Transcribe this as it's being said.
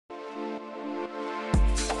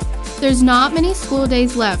There's not many school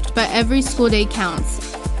days left, but every school day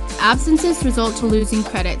counts. Absences result to losing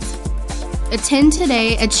credits. Attend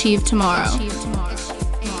today, achieve tomorrow.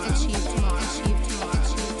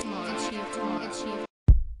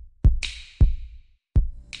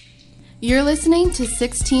 You're listening to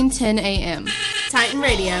 1610 AM. Titan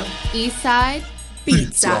Radio. East Side.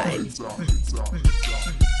 Beat Side.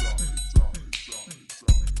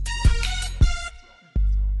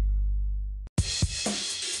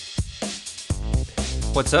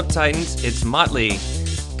 What's up, Titans? It's Motley.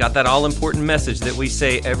 Got that all-important message that we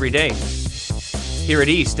say every day. Here at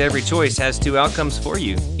East, every choice has two outcomes for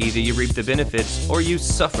you. Either you reap the benefits or you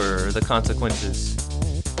suffer the consequences.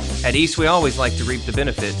 At East, we always like to reap the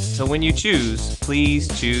benefits, so when you choose, please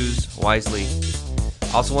choose wisely.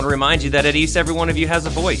 Also want to remind you that at East, every one of you has a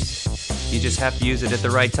voice. You just have to use it at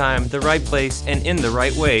the right time, the right place, and in the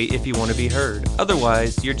right way if you want to be heard.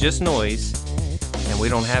 Otherwise, you're just noise, and we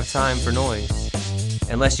don't have time for noise.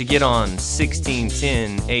 Unless you get on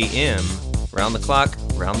 1610 AM, round the clock,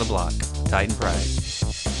 round the block. Titan Pride.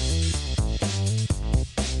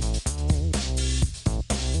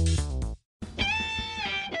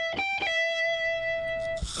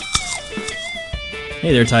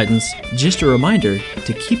 Hey there, Titans. Just a reminder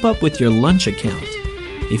to keep up with your lunch account.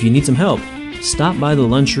 If you need some help, stop by the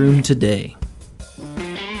lunchroom today.